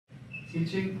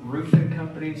teaching roofing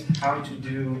companies how to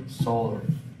do solar.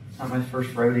 It's not my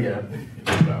first rodeo.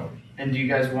 And do you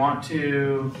guys want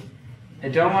to, I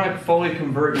don't want to fully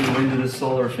convert you into the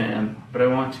solar fan, but I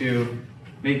want to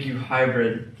make you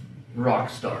hybrid rock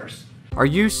stars. Are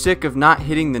you sick of not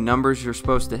hitting the numbers you're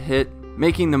supposed to hit,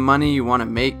 making the money you want to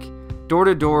make? Door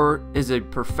to Door is a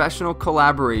professional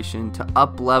collaboration to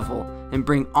up level and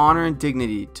bring honor and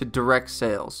dignity to direct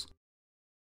sales.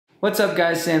 What's up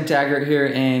guys, Sam Taggart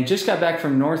here, and just got back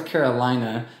from North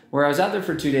Carolina where I was out there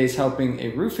for 2 days helping a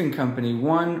roofing company,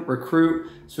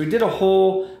 recruit. So we did a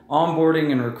whole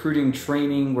onboarding and recruiting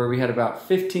training where we had about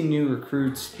 15 new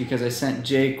recruits because I sent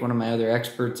Jake, one of my other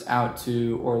experts, out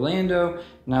to Orlando,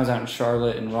 and I was out in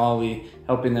Charlotte and Raleigh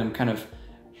helping them kind of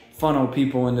funnel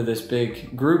people into this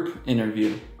big group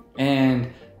interview.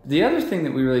 And the other thing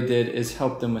that we really did is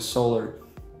help them with solar.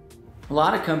 A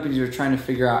lot of companies are trying to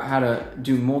figure out how to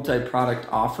do multi-product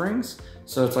offerings.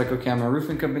 So it's like, okay, I'm a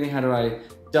roofing company, how do I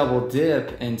double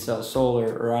dip and sell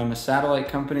solar? Or I'm a satellite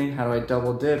company, how do I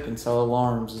double dip and sell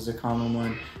alarms is a common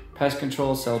one. Pest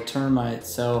control, sell termites,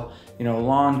 sell,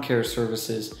 lawn care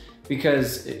services.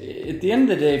 Because at the end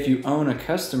of the day, if you own a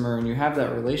customer and you have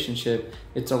that relationship,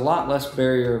 it's a lot less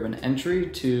barrier of an entry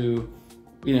to,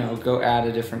 go add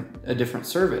a different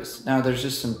service. Now there's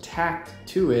just some tact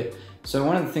to it. So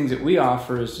one of the things that we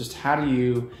offer is just how do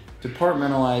you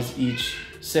departmentalize each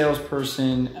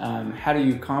salesperson? How do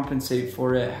you compensate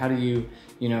for it? How do you,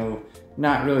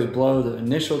 not really blow the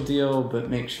initial deal, but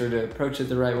make sure to approach it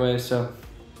the right way? So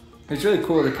it's really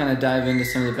cool to kind of dive into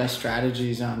some of the best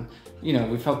strategies on,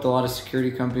 we've helped a lot of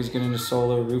security companies get into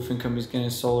solar, roofing companies get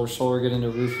into solar get into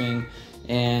roofing.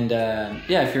 And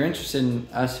yeah, if you're interested in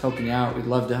us helping you out, we'd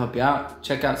love to help you out.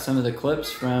 Check out some of the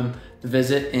clips from the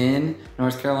visit in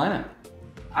North Carolina.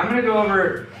 I'm gonna go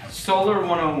over Solar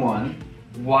 101,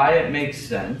 why it makes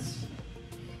sense,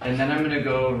 and then I'm gonna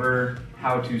go over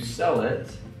how to sell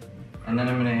it, and then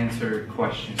I'm gonna answer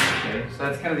questions, okay? So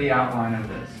that's kind of the outline of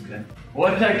this, okay?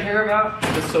 What did I care about?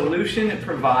 The solution it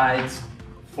provides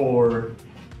for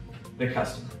the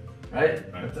customer,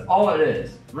 right? That's all it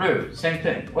is. Roof, same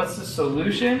thing. What's the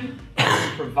solution you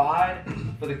provide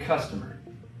for the customer?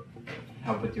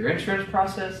 Help with your insurance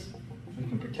process. We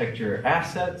can protect your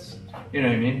assets. You know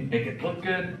what I mean? Make it look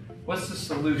good. What's the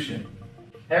solution?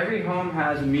 Every home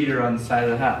has a meter on the side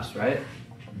of the house, right?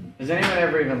 Has anyone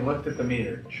ever even looked at the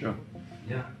meter? Sure.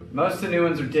 Yeah. Most of the new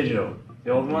ones are digital.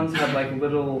 The old ones have like a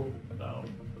little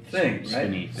thing,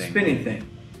 right? Spinny thing.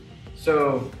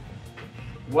 So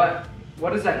what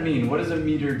does that mean? What does a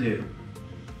meter do?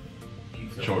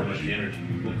 Charges the energy.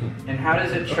 And how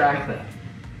does it track that?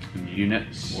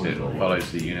 Units. It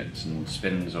follows the units and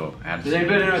spins or adds. Does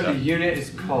anybody know what the unit is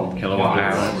called? Kilowatt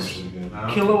hours.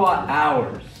 Kilowatt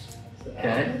hours.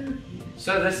 Okay.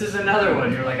 So this is another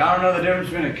one. You're like, I don't know the difference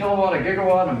between a kilowatt, a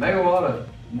gigawatt, a megawatt, a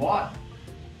watt.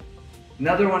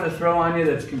 Another one to throw on you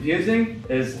that's confusing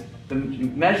is the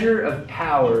measure of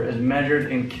power is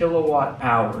measured in kilowatt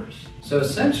hours. So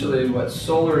essentially what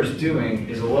solar is doing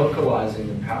is localizing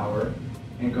the power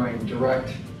and going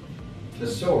direct to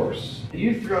source.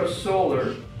 You throw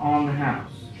solar on the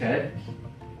house, okay?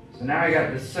 So now I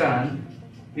got the sun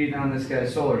feeding on this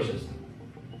guy's solar system.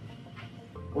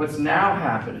 What's now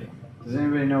happening? Does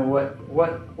anybody know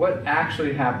what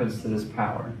actually happens to this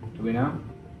power? Do we know?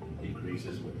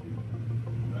 Decreases with you,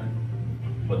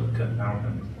 right? But the cut power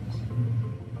comes.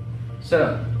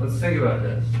 So let's think about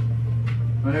this.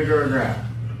 I'm gonna draw a graph.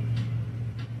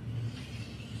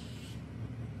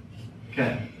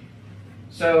 Okay.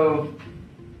 So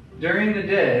during the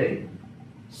day,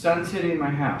 sun's hitting my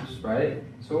house, right?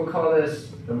 So we'll call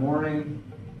this the morning,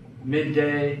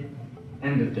 midday,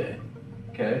 end of day,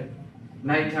 okay?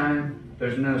 Nighttime,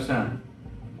 there's no sun.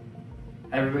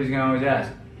 Everybody's gonna always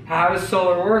ask, how does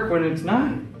solar work when it's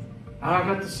night? I don't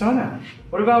got the sun out.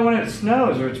 What about when it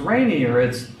snows or it's rainy or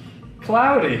it's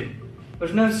cloudy?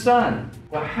 There's no sun.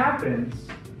 What happens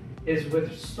is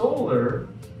with solar,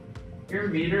 your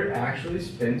meter actually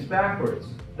spins backwards.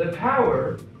 The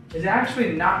power is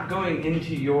actually not going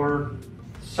into your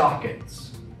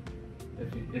sockets,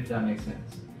 if that makes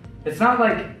sense. It's not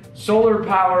like solar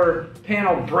power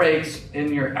panel breaks and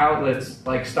your outlets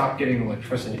stop getting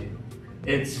electricity.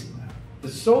 It's the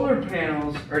solar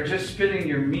panels are just spinning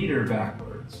your meter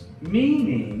backwards,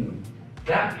 meaning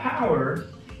that power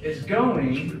is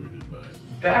going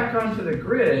back onto the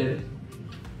grid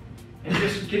and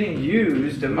just getting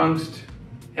used amongst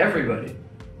everybody.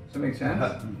 Does that make sense?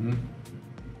 Mm-hmm.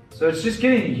 So it's just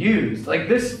getting used. Like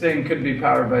this thing could be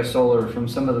powered by solar from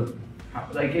some of the,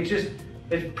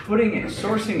 it's putting it,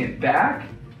 sourcing it back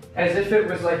as if it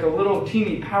was like a little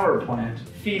teeny power plant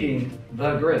feeding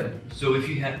the grid. So if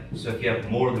you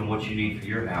have more than what you need for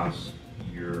your house,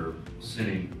 you're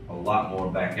sending a lot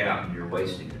more back out and you're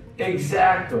wasting it.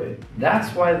 Exactly.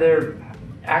 That's why they're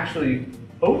actually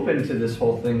open to this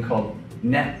whole thing called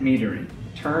net metering.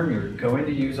 Term you're going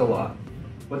to use a lot.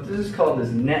 What this is called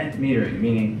is net metering,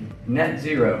 meaning net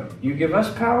zero. You give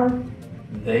us power,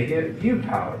 they give you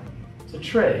power. It's a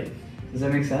trade. Does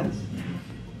that make sense?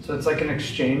 So it's like an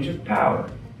exchange of power.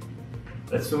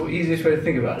 That's the easiest way to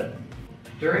think about it.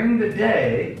 During the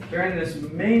day, during this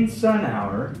main sun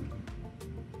hour,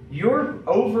 you're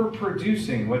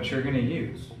overproducing what you're going to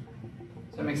use.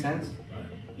 Does that make sense?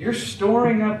 You're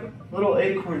storing up little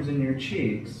acorns in your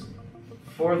cheeks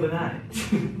for the night.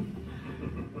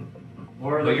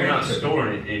 Or But you're not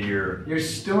storing it in your. You're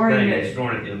storing it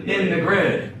in the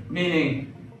grid,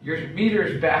 meaning your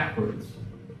meter's backwards,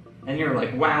 and you're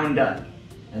like wound up,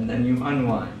 and then you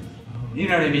unwind. You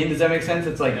know what I mean? Does that make sense?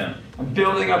 It's like I'm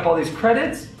building up all these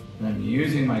credits, and I'm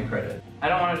using my credit. I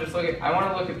don't want to just look at. I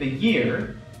want to look at the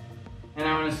year, and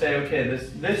I want to say, okay,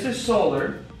 this is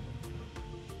solar,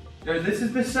 or this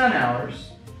is the sun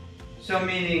hours. So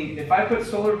meaning, if I put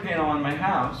solar panel on my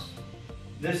house,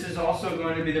 this is also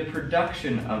going to be the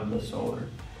production of the solar.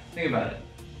 Think about it.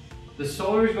 The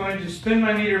solar is going to spin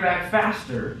my meter back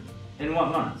faster in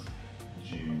what months?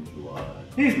 June, July.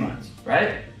 These months,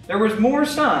 right? There was more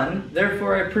sun,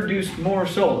 therefore I produced more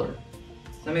solar.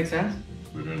 Does that make sense?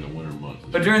 But during the winter months.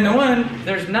 But during the winter,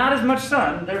 there's not as much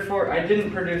sun, therefore I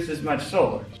didn't produce as much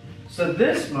solar. So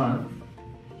this month,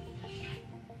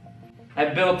 I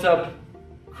built up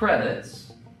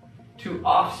credits to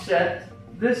offset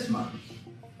this month.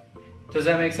 Does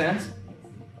that make sense?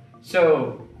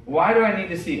 So why do I need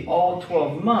to see all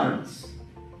 12 months?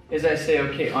 Is I say,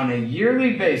 okay, on a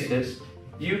yearly basis,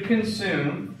 you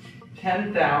consume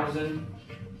 10,000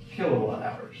 kilowatt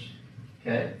hours,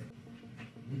 okay?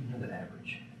 The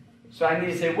average. So I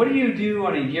need to say, what do you do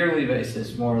on a yearly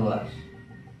basis, more or less?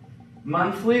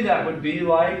 Monthly, that would be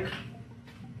like,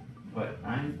 what,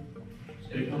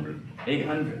 800.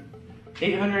 800.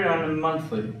 800 on a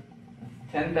monthly,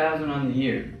 10,000 on the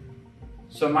year.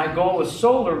 So my goal with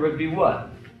solar would be what?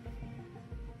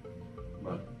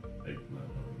 About 800,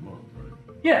 900 a month,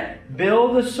 right? Yeah,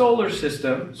 build a solar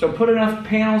system, so put enough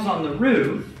panels on the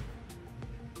roof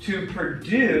to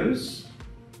produce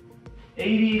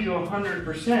 80 to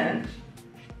 100%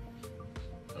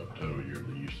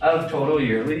 of total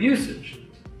yearly usage.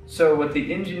 So what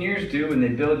the engineers do when they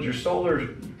build your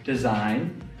solar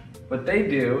design, what they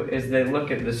do is they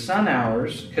look at the sun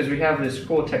hours, because we have this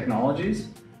cool technologies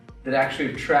that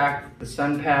actually track the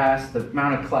sun pass, the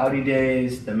amount of cloudy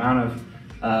days, the amount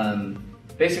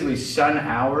of basically sun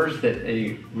hours that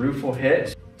a roof will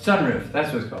hit. Sunroof,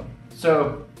 that's what it's called.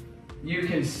 So you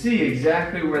can see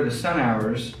exactly where the sun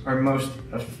hours are most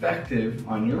effective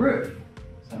on your roof.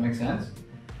 Does that make sense?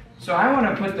 So I want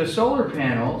to put the solar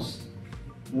panels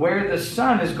where the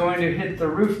sun is going to hit the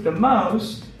roof the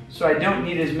most, so I don't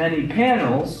need as many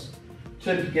panels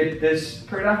to get this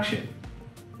production.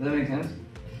 Does that make sense?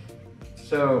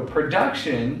 So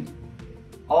production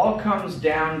all comes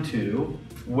down to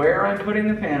where I'm putting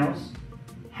the panels,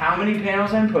 how many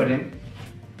panels I'm putting,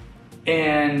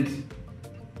 and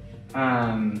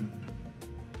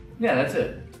yeah, that's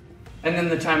it. And then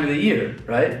the time of the year,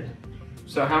 right?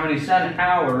 So how many sun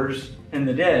hours in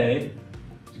the day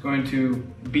is going to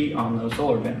be on those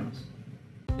solar panels.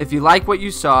 If you like what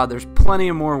you saw, there's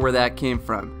plenty more where that came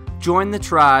from. Join the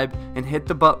tribe and hit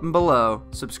the button below.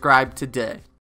 Subscribe today.